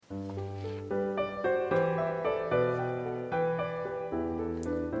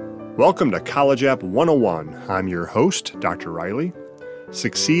Welcome to College App 101. I'm your host, Dr. Riley.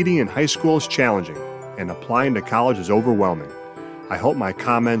 Succeeding in high school is challenging, and applying to college is overwhelming. I hope my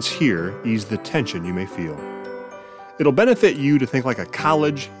comments here ease the tension you may feel. It'll benefit you to think like a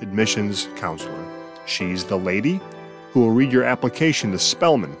college admissions counselor. She's the lady who will read your application to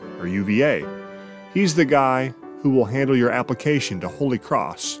Spelman or UVA. He's the guy who will handle your application to Holy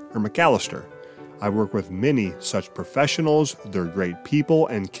Cross or McAllister. I work with many such professionals. They're great people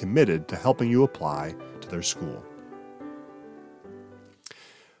and committed to helping you apply to their school.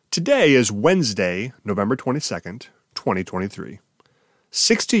 Today is Wednesday, November 22nd, 2023.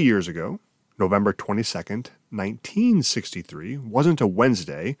 60 years ago, November 22nd, 1963, wasn't a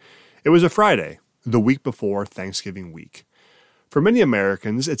Wednesday. It was a Friday, the week before Thanksgiving week. For many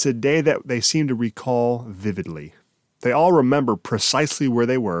Americans, it's a day that they seem to recall vividly. They all remember precisely where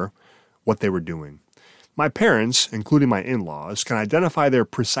they were, what they were doing. My parents, including my in-laws, can identify their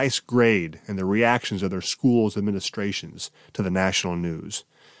precise grade and the reactions of their school's administrations to the national news.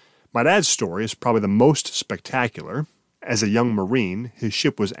 My dad's story is probably the most spectacular. As a young Marine, his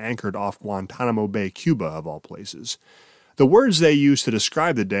ship was anchored off Guantanamo Bay, Cuba, of all places. The words they use to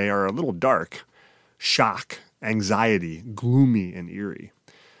describe the day are a little dark: shock, anxiety, gloomy, and eerie.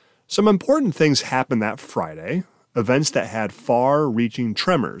 Some important things happened that Friday, events that had far-reaching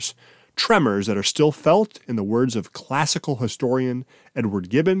tremors that are still felt, in the words of classical historian Edward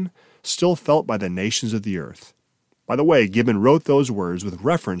Gibbon, still felt by the nations of the earth. By the way, Gibbon wrote those words with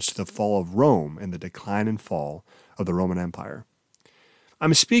reference to the fall of Rome and the decline and fall of the Roman Empire.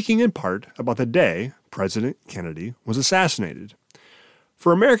 I'm speaking in part about the day President Kennedy was assassinated.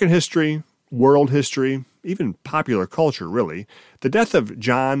 For American history, world history, even popular culture, really, the death of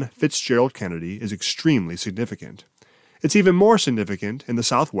John Fitzgerald Kennedy is extremely significant. It's even more significant in the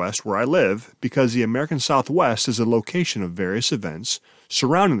Southwest where I live because the American Southwest is the location of various events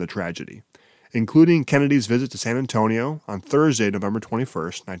surrounding the tragedy, including Kennedy's visit to San Antonio on Thursday, November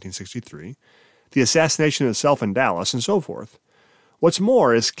 21st, 1963, the assassination itself in Dallas, and so forth. What's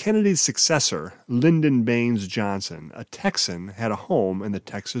more is Kennedy's successor, Lyndon Baines Johnson, a Texan, had a home in the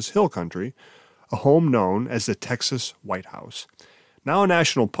Texas Hill Country, a home known as the Texas White House. Now a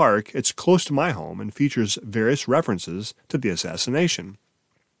national park, it's close to my home and features various references to the assassination.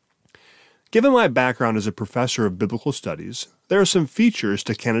 Given my background as a professor of biblical studies, there are some features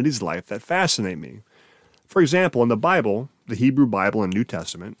to Kennedy's life that fascinate me. For example, in the Bible, the Hebrew Bible and New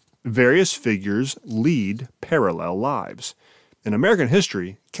Testament, various figures lead parallel lives. In American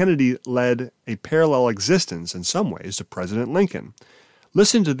history, Kennedy led a parallel existence in some ways to President Lincoln.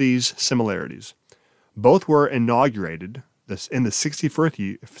 Listen to these similarities. Both were inaugurated in the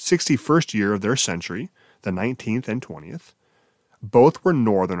 61st year of their century, the 19th and 20th. Both were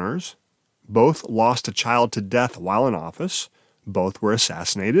Northerners. Both lost a child to death while in office. Both were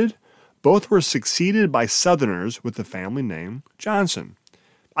assassinated. Both were succeeded by Southerners with the family name Johnson.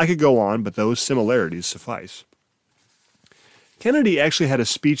 I could go on, but those similarities suffice. Kennedy actually had a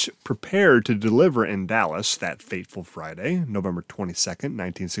speech prepared to deliver in Dallas that fateful Friday, November 22nd,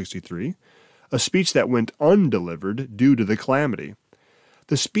 1963, a speech that went undelivered due to the calamity.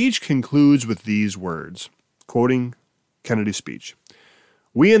 The speech concludes with these words, quoting Kennedy's speech: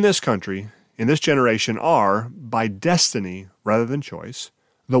 "We in this country, in this generation, are, by destiny rather than choice,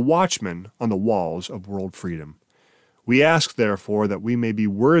 the watchmen on the walls of world freedom. We ask, therefore, that we may be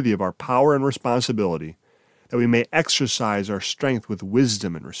worthy of our power and responsibility, that we may exercise our strength with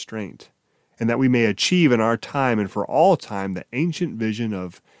wisdom and restraint, and that we may achieve in our time and for all time the ancient vision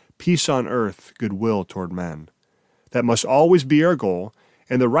of peace on earth, goodwill toward men. That must always be our goal,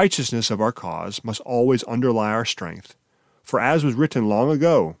 and the righteousness of our cause must always underlie our strength. For as was written long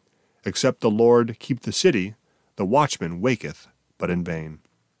ago, except the Lord keep the city, the watchman waketh but in vain."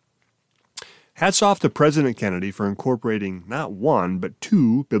 Hats off to President Kennedy for incorporating not one, but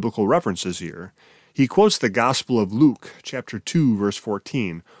two biblical references here. He quotes the Gospel of Luke, chapter 2, verse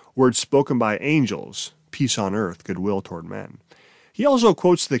 14, words spoken by angels, peace on earth, goodwill toward men. He also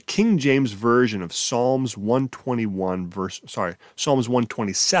quotes the King James Version of Psalms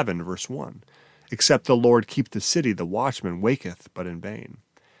 127, verse 1. "Except the Lord keep the city, the watchman waketh but in vain."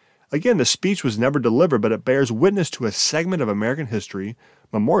 Again, the speech was never delivered, but it bears witness to a segment of American history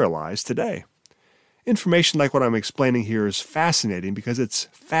memorialized today. Information like what I'm explaining here is fascinating because it's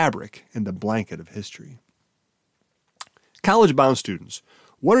fabric in the blanket of history. College-bound students,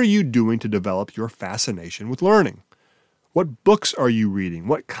 what are you doing to develop your fascination with learning? What books are you reading?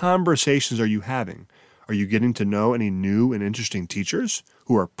 What conversations are you having? Are you getting to know any new and interesting teachers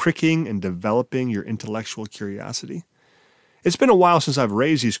who are pricking and developing your intellectual curiosity? It's been a while since I've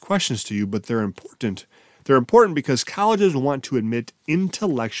raised these questions to you, but they're important They're important because colleges want to admit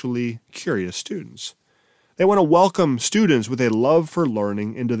intellectually curious students. They want to welcome students with a love for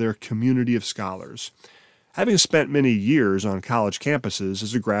learning into their community of scholars. Having spent many years on college campuses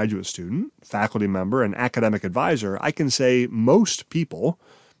as a graduate student, faculty member, and academic advisor, I can say most people,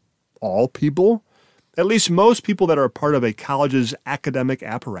 all people, at least most people that are a part of a college's academic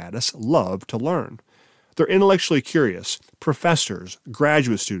apparatus love to learn. They're intellectually curious, professors,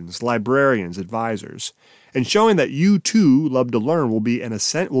 graduate students, librarians, advisors. And showing that you too love to learn will be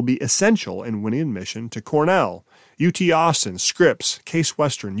essential in winning admission to Cornell, UT Austin, Scripps, Case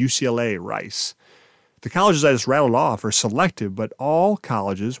Western, UCLA, Rice. The colleges I just rattled off are selective, but all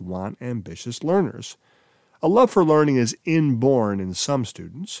colleges want ambitious learners. A love for learning is inborn in some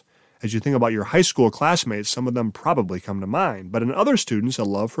students. As you think about your high school classmates, some of them probably come to mind, but in other students, a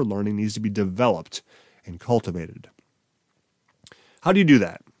love for learning needs to be developed and cultivated. How do you do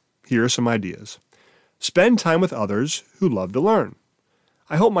that? Here are some ideas. Spend time with others who love to learn.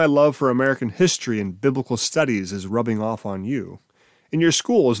 I hope my love for American history and biblical studies is rubbing off on you. In your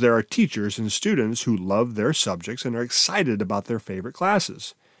schools, there are teachers and students who love their subjects and are excited about their favorite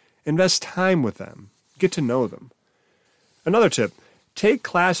classes. Invest time with them. Get to know them. Another tip, take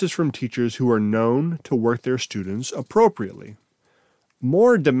classes from teachers who are known to work their students appropriately.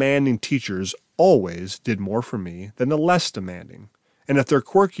 More demanding teachers always did more for me than the less demanding. And if they're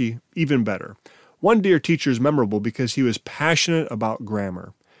quirky, even better. One dear teacher is memorable because he was passionate about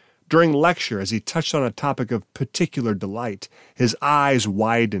grammar. During lecture, as he touched on a topic of particular delight, his eyes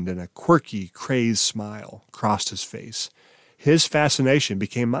widened and a quirky, crazed smile crossed his face. His fascination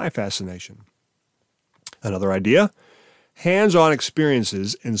became my fascination. Another idea, hands-on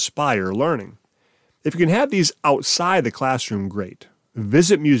experiences inspire learning. If you can have these outside the classroom, great.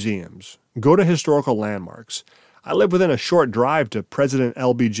 Visit museums. Go to historical landmarks. I live within a short drive to President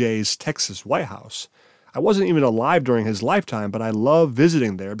LBJ's Texas White House. I wasn't even alive during his lifetime, but I love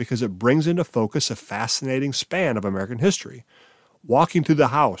visiting there because it brings into focus a fascinating span of American history. Walking through the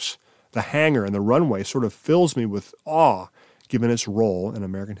house, the hangar, and the runway sort of fills me with awe, given its role in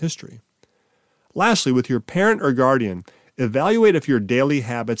American history. Lastly, with your parent or guardian, evaluate if your daily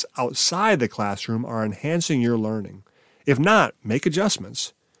habits outside the classroom are enhancing your learning. If not, make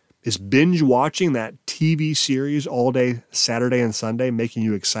adjustments. Is binge watching that TV series all day Saturday and Sunday making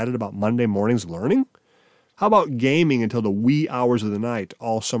you excited about Monday morning's learning? How about gaming until the wee hours of the night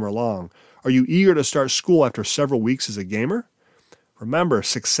all summer long? Are you eager to start school after several weeks as a gamer? Remember,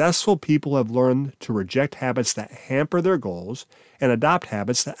 successful people have learned to reject habits that hamper their goals and adopt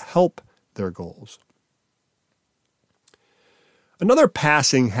habits that help their goals. Another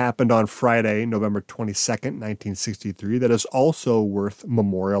passing happened on Friday, November 22nd, 1963, that is also worth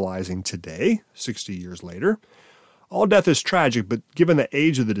memorializing today, 60 years later. All death is tragic, but given the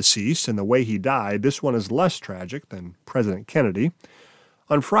age of the deceased and the way he died, this one is less tragic than President Kennedy.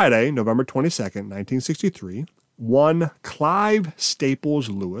 On Friday, November 22nd, 1963, one Clive Staples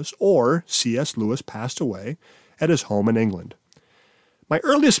Lewis, or C.S. Lewis, passed away at his home in England. My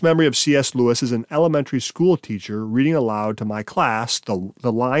earliest memory of C.S. Lewis is an elementary school teacher reading aloud to my class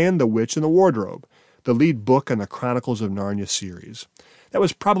The Lion, the Witch, and the Wardrobe, the lead book in the Chronicles of Narnia series. That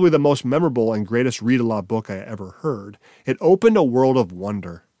was probably the most memorable and greatest read-aloud book I ever heard. It opened a world of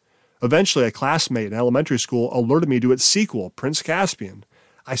wonder. Eventually, a classmate in elementary school alerted me to its sequel, Prince Caspian.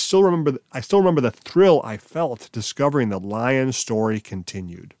 I still remember the thrill I felt discovering the Lion story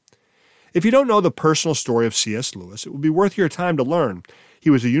continued. If you don't know the personal story of C.S. Lewis, it would be worth your time to learn. He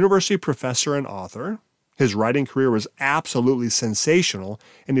was a university professor and author. His writing career was absolutely sensational,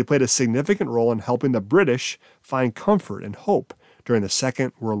 and he played a significant role in helping the British find comfort and hope during the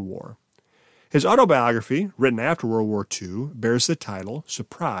Second World War. His autobiography, written after World War II, bears the title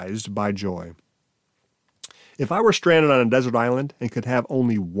Surprised by Joy. If I were stranded on a desert island and could have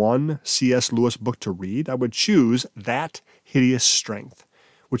only one C.S. Lewis book to read, I would choose That Hideous Strength,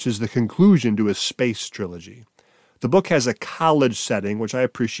 which is the conclusion to his space trilogy. The book has a college setting, which I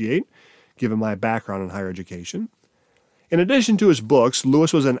appreciate, given my background in higher education. In addition to his books,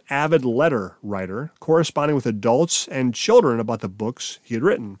 Lewis was an avid letter writer, corresponding with adults and children about the books he had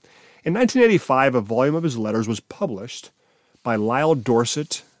written. In 1985, a volume of his letters was published by Lyle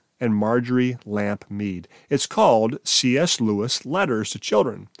Dorset and Marjorie Lamp Mead. It's called C.S. Lewis Letters to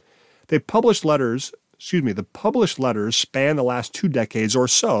Children. The published letters span the last 2 decades or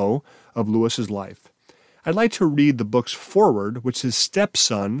so of Lewis's life. I'd like to read the book's foreword, which his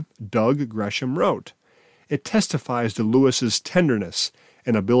stepson, Doug Gresham, wrote. It testifies to Lewis's tenderness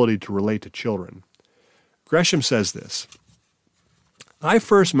and ability to relate to children. Gresham says this, I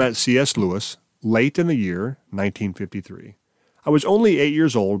first met C.S. Lewis late in the year 1953. I was only 8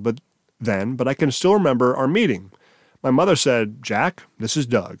 years old, but then, but I can still remember our meeting. My mother said, "Jack, this is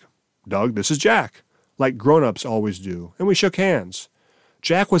Doug. Doug, this is Jack," like grown-ups always do, and we shook hands.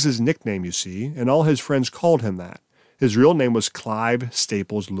 Jack was his nickname, you see, and all his friends called him that. His real name was Clive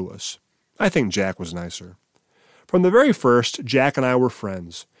Staples Lewis. I think Jack was nicer. From the very first, Jack and I were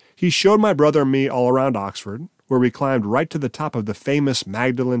friends. He showed my brother and me all around Oxford, where we climbed right to the top of the famous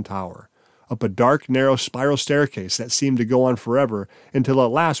Magdalen Tower, up a dark, narrow spiral staircase that seemed to go on forever until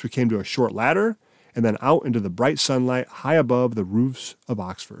at last we came to a short ladder and then out into the bright sunlight high above the roofs of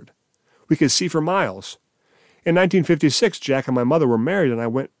Oxford. We could see for miles. In 1956, Jack and my mother were married and I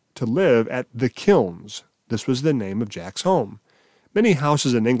went to live at the Kilns. This was the name of Jack's home. Many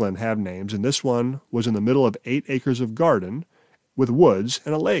houses in England have names, and this one was in the middle of 8 acres of garden with woods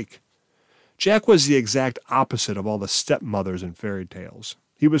and a lake. Jack was the exact opposite of all the stepmothers in fairy tales.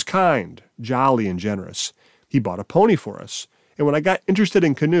 He was kind, jolly, and generous. He bought a pony for us, and when I got interested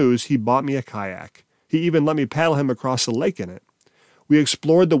in canoes, he bought me a kayak. He even let me paddle him across the lake in it. We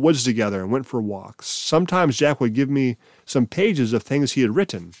explored the woods together and went for walks. Sometimes Jack would give me some pages of things he had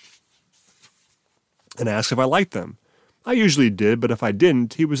written and ask if I liked them. I usually did, but if I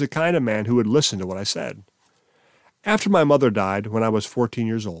didn't, he was the kind of man who would listen to what I said. After my mother died when I was 14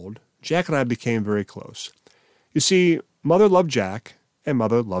 years old, Jack and I became very close. You see, Mother loved Jack, and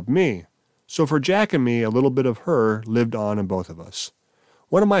Mother loved me. So for Jack and me, a little bit of her lived on in both of us.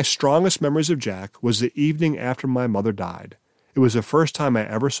 One of my strongest memories of Jack was the evening after my mother died. It was the first time I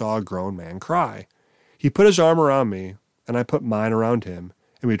ever saw a grown man cry. He put his arm around me, and I put mine around him,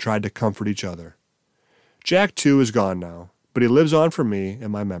 and we tried to comfort each other. Jack, too, is gone now, but he lives on for me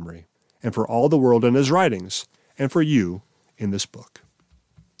in my memory, and for all the world in his writings, and for you in this book.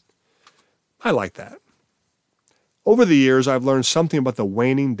 I like that. Over the years, I've learned something about the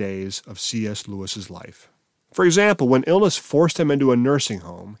waning days of C.S. Lewis's life. For example, when illness forced him into a nursing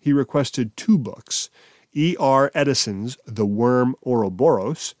home, he requested 2 books, E.R. Edison's The Worm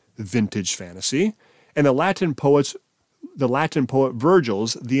Ouroboros, vintage fantasy, and the Latin poet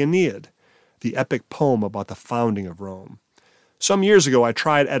Virgil's The Aeneid, the epic poem about the founding of Rome. Some years ago, I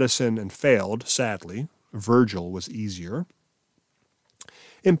tried Edison and failed, sadly. Virgil was easier.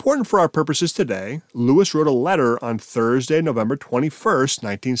 Important for our purposes today, Lewis wrote a letter on Thursday, November 21st,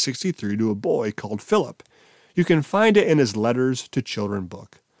 1963, to a boy called Philip. You can find it in his Letters to Children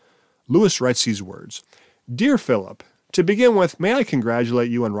book. Lewis writes these words, "Dear Philip, to begin with, may I congratulate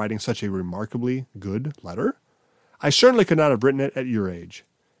you on writing such a remarkably good letter? I certainly could not have written it at your age.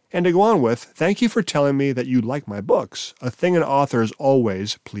 And to go on with, thank you for telling me that you like my books, a thing an author is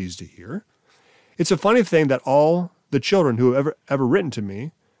always pleased to hear. It's a funny thing that all the children who have ever written to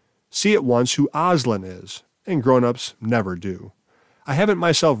me see at once who Aslan is, and grown-ups never do. I haven't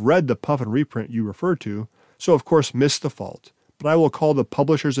myself read the Puff and reprint you refer to, so of course missed the fault, but I will call the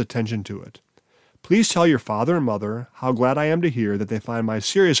publisher's attention to it. Please tell your father and mother how glad I am to hear that they find my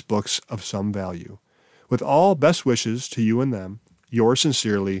serious books of some value. With all best wishes to you and them, yours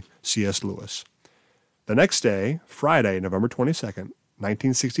sincerely, C.S. Lewis." The next day, Friday, November 22nd,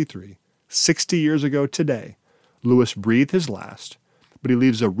 1963, 60 years ago today, Lewis breathed his last, but he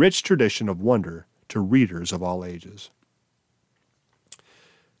leaves a rich tradition of wonder to readers of all ages.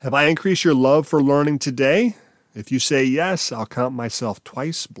 Have I increased your love for learning today? If you say yes, I'll count myself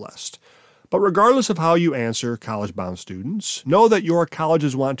twice blessed. But regardless of how you answer, college-bound students, know that your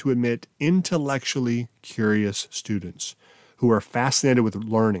colleges want to admit intellectually curious students who are fascinated with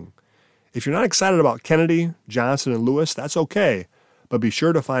learning. If you're not excited about Kennedy, Johnson, and Lewis, that's okay, but be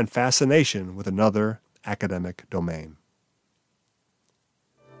sure to find fascination with another academic domain.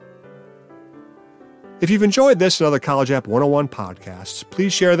 If you've enjoyed this and other College App 101 podcasts,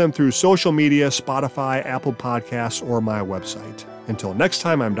 please share them through social media, Spotify, Apple Podcasts, or my website. Until next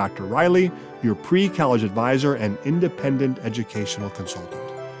time, I'm Dr. Riley, your pre-college advisor and independent educational consultant.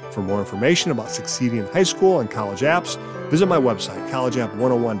 For more information about succeeding in high school and college apps, visit my website,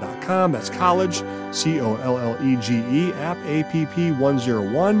 collegeapp101.com. That's college, COLLEGE, app,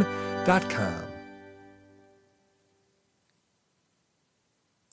 APP101.com.